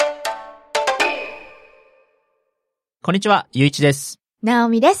こんにちは、ゆういちです。なお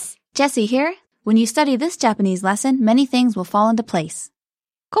みです。Jessie here. When you study this Japanese lesson, many things will fall into place.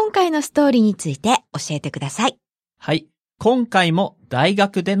 今回のストーリーについて教えてください。はい。今回も大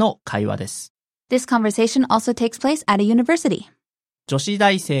学での会話です。This conversation also takes place at a university. 女子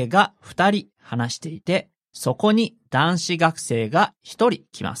大生が2人話していて、そこに男子学生が1人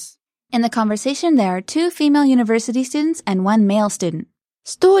来ます。In the conversation, there are two female university students and one male student.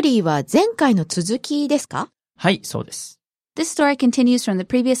 ストーリーは前回の続きですか？はい、そうです。This story continues from the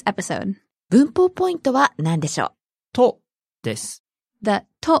previous episode. 文法ポイントは何でしょう？とです。The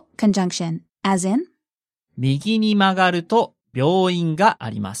と conjunction, as in, 右に曲がると病院があ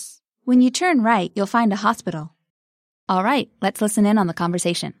ります。when you turn right, you'll find a hospital. All right, let's listen in on the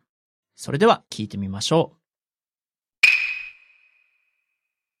conversation. それでは聞いてみましょ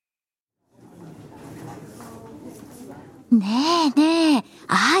ねえねえ、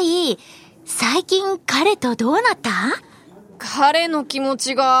愛、最近彼とどうなった？彼の気持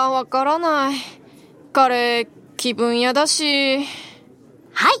ちがわからない。彼、気分屋だし。はい、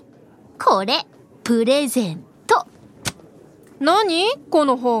これ、プレゼント。何？こ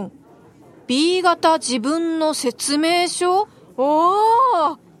の本。B 型自分の説明書？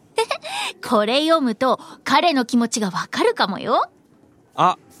おーこれ読むと彼の気持ちがわかるかもよ。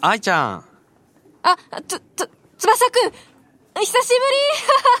あ、愛ちゃん。あ、翼くん、久し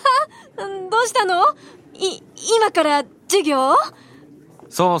ぶりどうしたの？今から授業？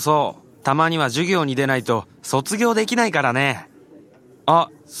そうそう。たまには授業に出ないと卒業できないからね。あ、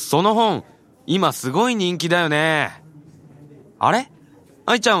その本、今すごい人気だよね。あれ？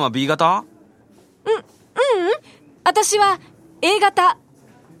愛ちゃんは B 型？私は A 型。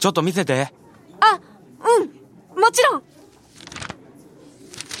ちょっと見せて。あ、もちろん。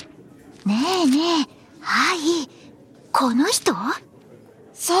ねえねえ、愛、この人？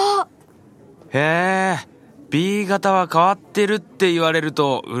そう。へえ、B 型は変わってるって言われる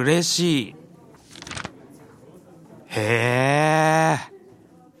と嬉しい。へえ。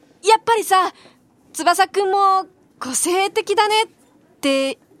やっぱりさ、翼くんも個性的だねっ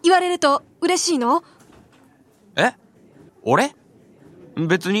て言われると嬉しいの？え？俺？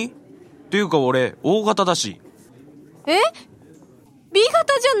別に。っていうか俺 O 型だし。え？ B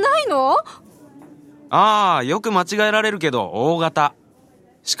型じゃないの？ああ、よく間違えられるけど O 型。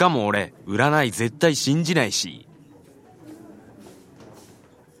しかも俺占い絶対信じないし。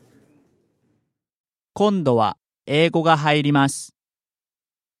今度は英語が入ります。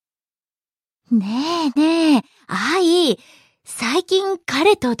ねえねえ、愛、最近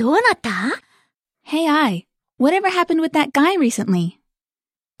彼とどうなった？ Hey, whatever happened with that guy recently?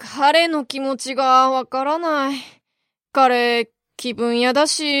 彼の気持ちがわからない。彼、気分屋だ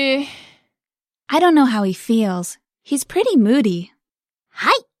し。I don't know how he feels. He's pretty moody. は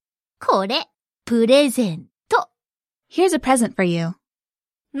い、これ、プレゼント。Here's a present for you.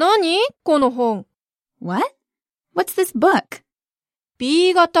 何？この本。What? What's this book?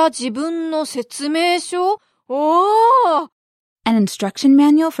 B 型自分の説明書？おー！ An instruction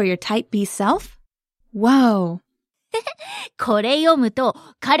manual for your type B self? Whoa. これ読むと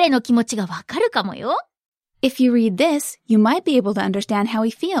彼の気持ちがわかるかもよ。If you read this, you might be able to understand how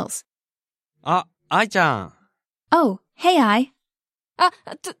he feels. あ、愛ちゃん。Oh, hey, I. あ、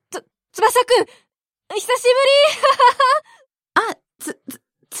翼くん、久しぶり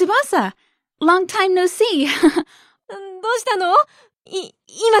Tsubasa. Long time no see. どうしたの？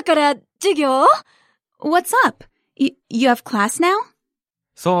今から授業？ What's up? You have class now?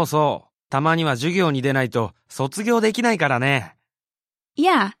 そうそう。たまには授業に出ないと卒業できないからね。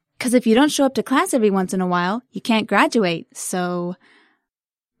Yeah, because if you don't show up to class every once in a while, you can't graduate, so...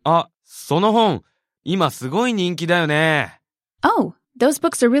 あ、その本、今すごい人気だよね。Oh, those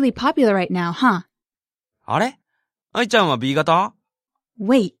books are really popular right now, huh? あれ？愛ちゃんは B 型？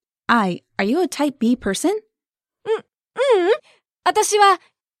 Wait, are you a type B person? 私は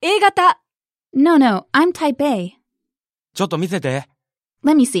A 型。No, I'm type A. ちょっと見せて。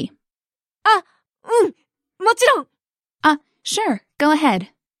Let me see. もちろん。Sure, go ahead.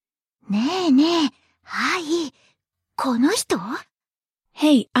 ねえねえ、愛、この人？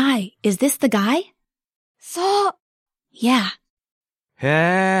 Hey, is this the guy? そう。Yeah.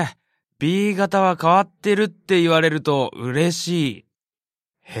 へえ、B 型は変わってるって言われると嬉しい。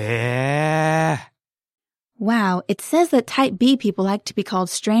へえ。Wow, it says that type B people like to be called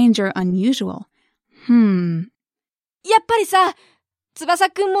strange or unusual. やっぱりさ、翼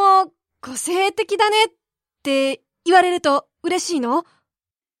くんも個性的だねって言われると嬉しいの？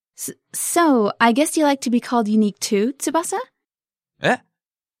 So, I guess you like to be called unique too, Tsubasa? え？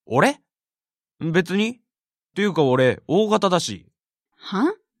俺？別に。っていうか俺、O 型だし。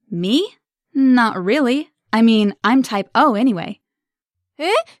Huh? Me? Not really. I mean, I'm type O anyway. B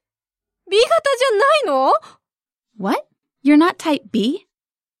型じゃないの？ What? You're not type B?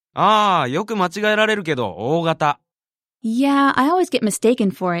 ああ、よく間違えられるけど、O 型。Yeah, I always get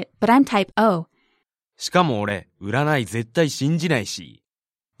mistaken for it, but I'm type O. しかも俺、占い絶対信じないし。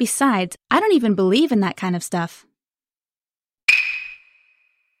Besides, I don't even believe in that kind of stuff.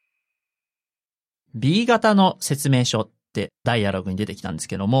 B 型の説明書ってダイアログに出てきたんです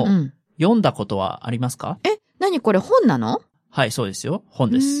けども、うん。読んだことはありますか？何これ本なの？はい、そうですよ。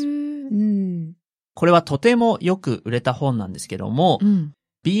本です。Mm. これはとてもよく売れた本なんですけども、うん。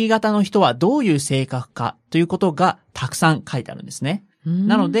B 型の人はどういう性格かということがたくさん書いてあるんですね。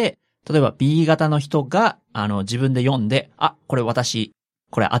なので、例えば B 型の人が、自分で読んで、あ、これ私、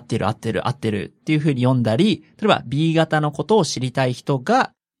これ合ってるっていう風に読んだり、例えば B 型のことを知りたい人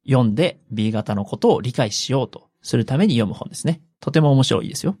が読んで B 型のことを理解しようとするために読む本ですね。とても面白い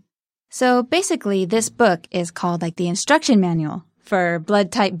ですよ。So basically, this book is called like the instruction manual for blood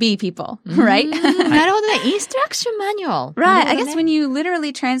type B people, right? なるほどね。インストラクションマニュアル。 Right. I guess when you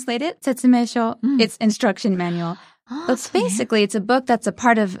literally translate it, 説明書, it's instruction manual. But basically, it's a book that's a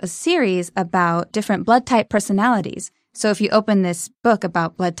part of a series about different blood type personalities. So if you open this book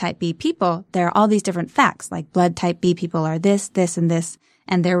about blood type B people, there are all these different facts, like blood type B people are this, this, and this.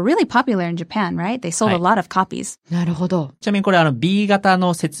 And they're really popular in Japan, right? They sold a lot of copies. なるほど。ちなみにこれB 型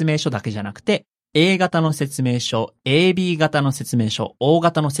の説明書だけじゃなくて、A 型の説明書、AB 型の説明書、O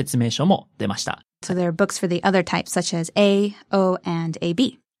型の説明書も出ました。So there are books for the other types, such as A, O, and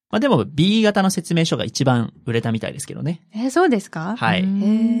AB. まあでも B 型の説明書が一番売れたみたいですけどね。そうですか？はい。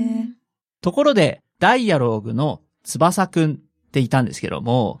へところで、ダイアローグの翼くんっていたんですけど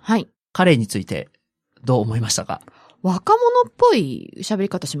も、はい。彼についてどう思いましたか？若者っぽい喋り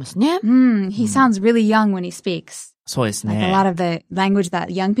方しますね。He sounds really young when he speaks. そうです Like a ね。 lot of the language that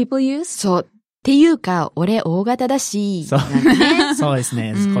young people use. そう。っていうか、俺大型だし。そうなんてね。そうです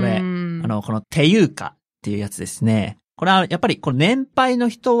ね。これ、このっていうかっていうやつですね。これはやっぱりこの年配の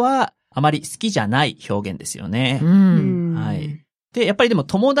人はあまり好きじゃない表現ですよね。はい。で、やっぱりでも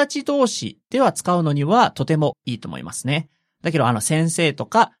友達同士では使うのにはとてもいいと思いますね。だけど先生と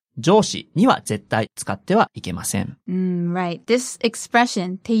か上司には絶対使ってはいけません。Right. This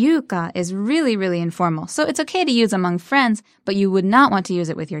expression, ていうか, is really, really informal. So it's okay to use among friends, but you would not want to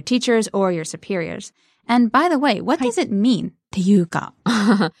use it with your teachers or your superiors. And by the way, what does it mean? ていうか。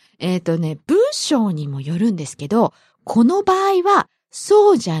文章にもよるんですけど、この場合は、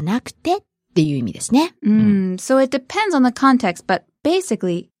そうじゃなくてっていう意味ですね。So it depends on the context, but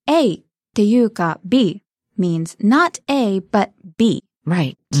basically, A, ていうか B means not A, but B.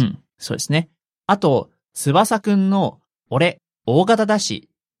 Right. そうですね。あと、翼くんの、俺、大型だし、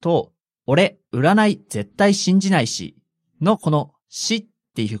と、俺、占い絶対信じないし、のこの、しっ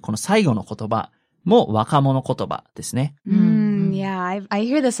ていうこの最後の言葉も若者言葉ですね。Yeah, I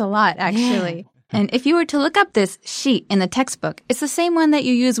hear this a lot, actually. And if you were to look up this sheet in the textbook, it's the same one that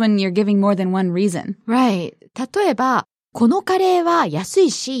you use when you're giving more than one reason. Right. 例えば、このカレーは安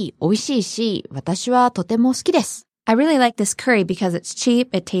いし、美味しいし、私はとても好きです。I really like this curry because it's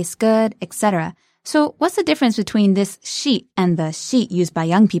cheap, it tastes good, etc. So what's the difference between this sheet and the sheet used by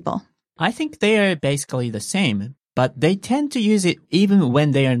young people? I think they are basically the same, but they tend to use it even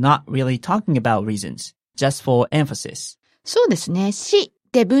when they are not really talking about reasons, just for emphasis. そうですね。し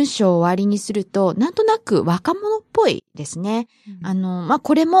で文章を終わりにすると、なんとなく若者っぽいですね。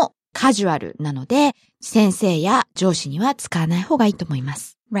これもカジュアルなので、先生や上司には使わない方がいいと思いま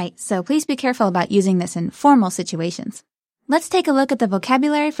す。Right, so please be careful about using this in formal situations. Let's take a look at the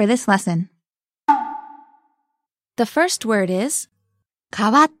vocabulary for this lesson. The first word is 変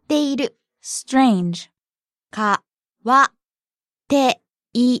わっている。strange. 変わって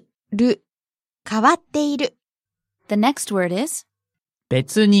いる。変わっている。The next word is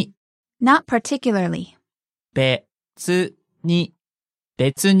別に、 not particularly. 別に、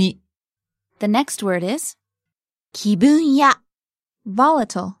別に。The next word is 気分や。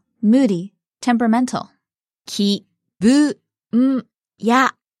volatile, moody, temperamental. 気分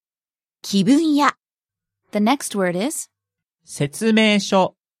や。気分や。The next word is 説明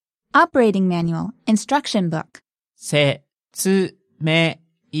書、 operating manual, instruction book. 説明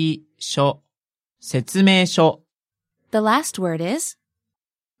書、説明書。The last word is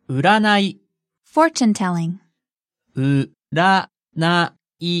占い、 fortune telling. 占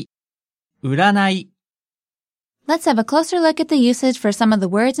い、占い。Let's have a closer look at the usage for some of the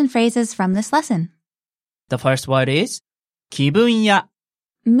words and phrases from this lesson. The first word is 気分や。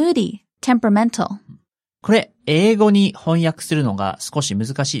 Moody, temperamental. これ、英語に翻訳するのが少し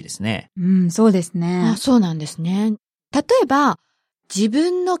難しいですね。そうですね。そうなんですね。例えば、自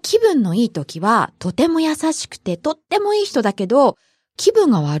分の気分のいい時はとても優しくてとってもいい人だけど、気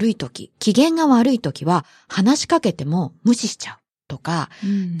分が悪い時、機嫌が悪い時は話しかけても無視しちゃうとか、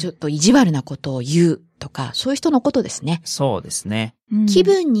ちょっと意地悪なことを言うとか、そういう人のことですね。そうですね。気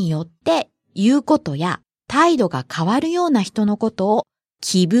分によって言うことや態度が変わるような人のことを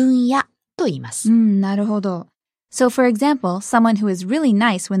気分屋と言います。なるほど。So for example, someone who is really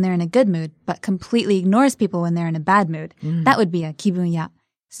nice when they're in a good mood, but completely ignores people when they're in a bad mood. That would be a 気分屋.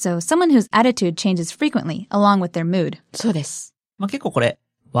 So someone whose attitude changes frequently along with their mood. そうです。結構これ、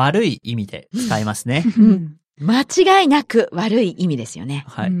悪い意味で使いますね。間違いなく悪い意味ですよね。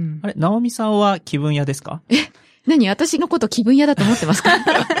はい。あれ、ナオミさんは気分屋ですか？何？私のこと気分屋だと思ってますか？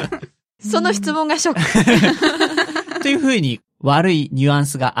その質問がショック。というふうに悪いニュアン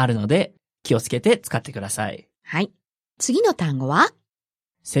スがあるので、気をつけて使ってください。はい。次の単語は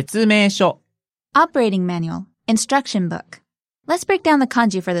説明書。Operating manual, instruction book. Let's break down the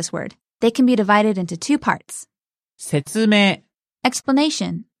kanji for this word. They can be divided into two parts. 説明。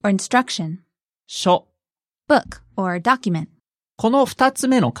Explanation or instruction. 書。Book or document. この二つ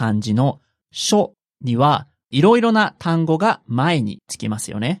目の漢字の書にはいろいろな単語が前につきま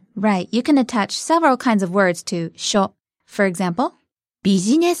すよね。Right. You can attach several kinds of words to 書. For example, ビ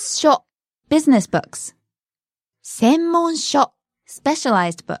ジネス書、business books, 専門書、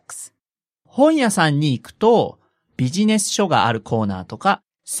specialized books. 本屋さんに行くとビジネス書があるコーナーとか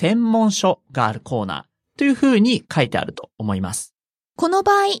専門書があるコーナーというふうに書いてあると思います。この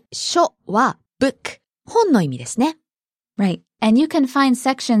場合、書は book、本の意味ですね。Right. And you can find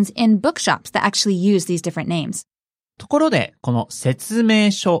sections in bookshops that actually use these different names. ところで、この説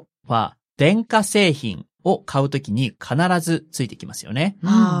明書は電化製品を買うときに必ずついてきますよね。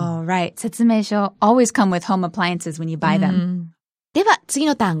Oh, right. 説明書 always come with home appliances when you buy them. では、次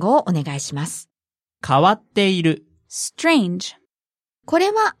の単語をお願いします。変わっている。Strange. こ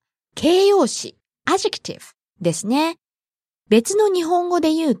れは形容詞、adjective ですね。別の日本語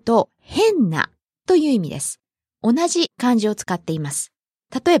で言うと、変なという意味です。同じ漢字を使っています。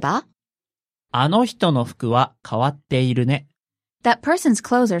例えば、あの人の服は変わっているね。That person's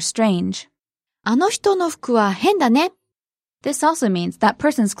clothes are strange. あの人の服は変だね。This also means that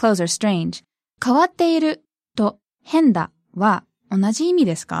person's clothes are strange. 変わっていると変だは同じ意味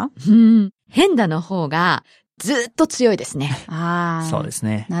ですか？変だの方がずっと強いですね。そうです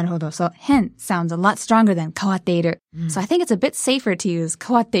ね。なるほど。So, 変 sounds a lot stronger than 変わっている。So I think it's a bit safer to use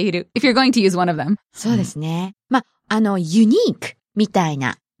変わっている if you're going to use one of them. そうですね。ユニークみたい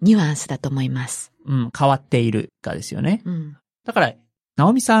なニュアンスだと思います。変わっているがですよね。だから、ナ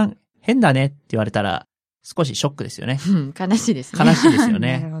オミさん変だねって言われたら少しショックですよね。悲しいですね。悲しいですよ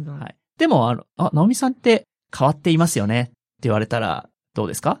ね。なるほど。はい。でも、ナオミさんって変わっていますよねって言われたらどう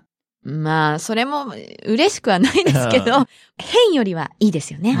ですか？それも嬉しくはないですけど、変よりはいいで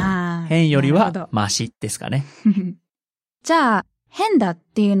すよね。変よりはマシですかね。じゃあ、変だっ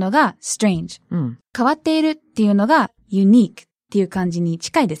ていうのが strange。変わっているっていうのが unique っていう感じに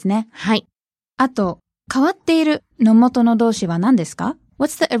近いですね。はい。あと、変わっているの元の動詞は何ですか？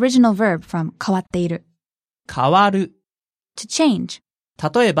 What's the original verb from 変わっている？変わる。to change。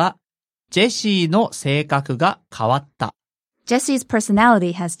例えば、ジェシーの性格が変わった。Jesse's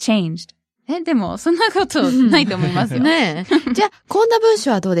personality has changed. でも、そんなことないと思いますよ。ねえ。じゃあ、こんな文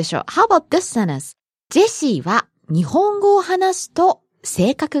章はどうでしょう？ How about this sentence? ジェシーは日本語を話すと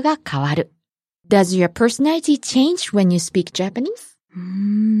性格が変わる。Does your personality change when you speak Japanese?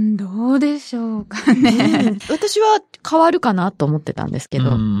 どうでしょうかね。私は変わるかなと思ってたんですけ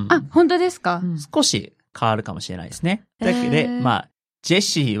ど。本当ですか？少し変わるかもしれないですね。だけで、ジェ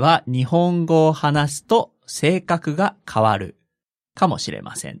シーは日本語を話すと性格が変わるかもしれ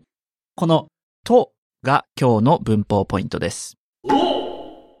ません。このとが今日の文法ポイントです。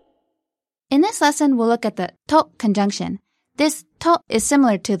In this lesson, we'll look at the と conjunction. This と is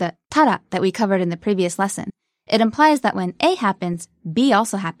similar to the たら that we covered in the previous lesson. It implies that when A happens, B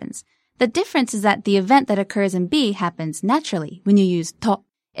also happens. The difference is that the event that occurs in B happens naturally when you use と.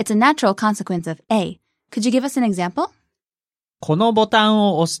 It's a natural consequence of A. Could you give us an example? このボタン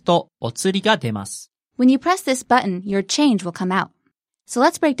を押すとお釣りが出ます。When you press this button, your change will come out. So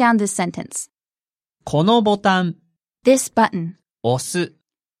let's break down this sentence. このボタン This button. 押す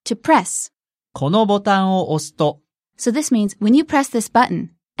To press. このボタンを押すと So this means when you press this button.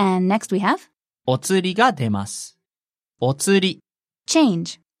 And next we have? お釣りが出ます。お釣り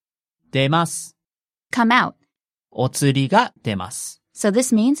Change. 出ます。Come out. お釣りが出ます。So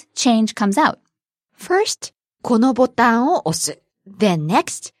this means change comes out. First, このボタンを押す。Then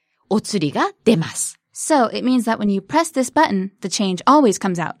next, お釣りが出ます。So it means that when you press this button, the change always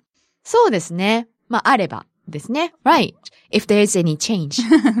comes out. そうですね。あればですね。Right. If there is any change.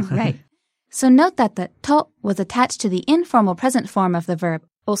 Right. So note that the to was attached to the informal present form of the verb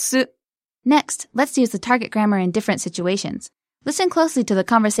押す. Next, let's use the target grammar in different situations. Listen closely to the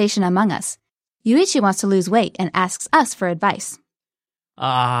conversation among us. Yuichi wants to lose weight and asks us for advice.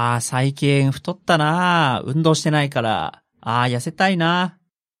 最近太ったな。運動してないから。痩せたいな。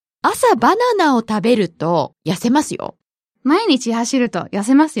朝バナナを食べると痩せますよ。毎日走ると痩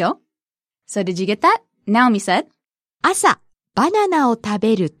せますよ. So did you get that? Naomi said, 朝バナナを食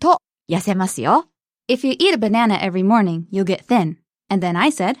べると痩せますよ。If you eat a banana every morning, you'll get thin. And then I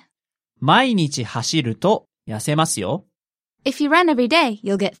said, 毎日走ると痩せますよ。If you run every day,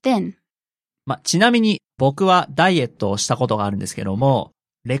 you'll get thin. ちなみに僕はダイエットをしたことがあるんですけども、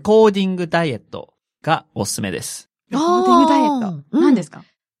レコーディングダイエットがおすすめです。レコーディングダイエット。何ですか？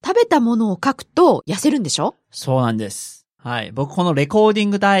食べたものを書くと痩せるんでしょ？そうなんです。はい。僕このレコーディ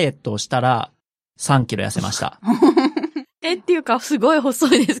ングダイエットをしたら3キロ痩せました。っていうかすごい細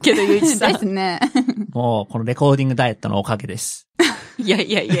いですけど、ゆいちさん。ですね。もうこのレコーディングダイエットのおかげです。いや。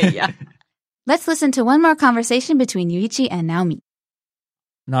Let's listen to one more conversation between Yuichi and Naomi.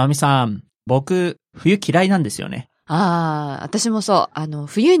 ナオミさん、僕冬嫌いなんですよね。私もそう。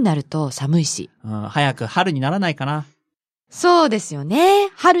冬になると寒いし。早く春にならないかな。そうですよね。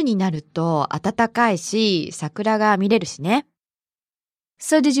春になると暖かいし、桜が見れるしね。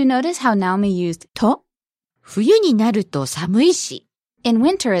So did you notice how Naomi used と? 冬になると寒いし。In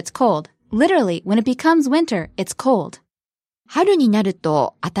winter, it's cold. Literally, when it becomes winter, it's cold. 春になる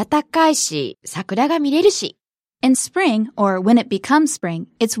と暖かいし、桜が見れるし。In spring, or when it becomes spring,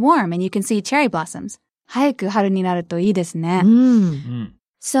 it's warm and you can see cherry blossoms. 早く春になるといいですね。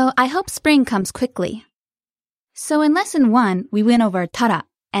So I hope spring comes quickly. So in lesson 1, we went over tara,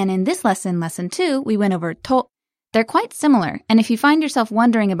 and in this lesson, lesson 2, we went over to. They're quite similar, and if you find yourself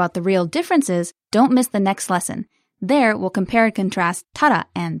wondering about the real differences, don't miss the next lesson. There, we'll compare and contrast tara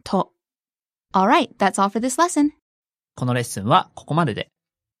and to. Alright, that's all for this lesson. このレッスンはここまでで。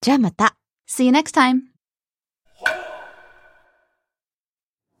じゃあまた。See you next time.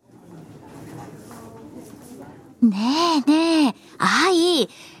 ねえ、愛、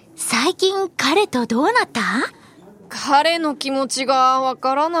最近彼とどうなった？彼の気持ちがわ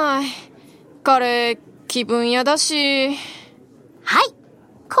からない。彼、気分屋だし。はい、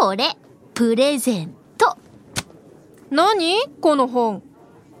これ、プレゼント。何？この本。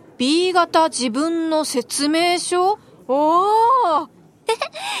B 型自分の説明書？おー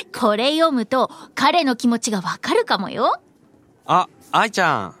これ読むと彼の気持ちがわかるかもよ。愛ち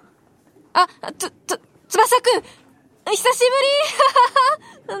ゃん。翼くん、久し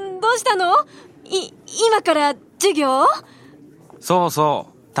ぶりどうしたの？今から授業？そ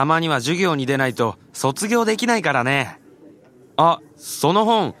う。たまには授業に出ないと卒業できないからね。その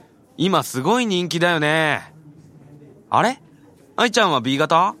本、今すごい人気だよね。あれ？愛ちゃんは B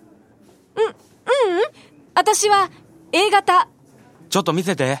型？私は A 型。ちょっと見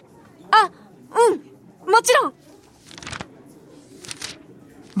せて。もちろん。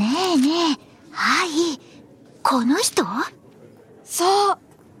ねえ、愛、この人？そう。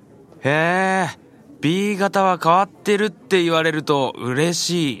へえ、B 型は変わってるって言われると嬉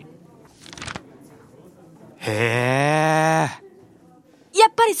しい。へえ。や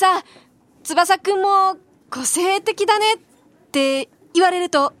っぱりさ、翼くんも個性的だねって言われる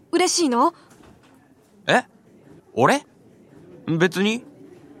と嬉しいの？え？俺？別に。っ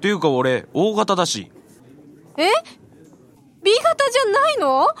ていうか俺 O 型だし。え？ B 型じゃない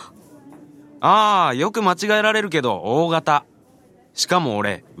の？よく間違えられるけど O 型。しかも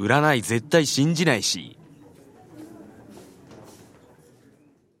俺占い絶対信じないし。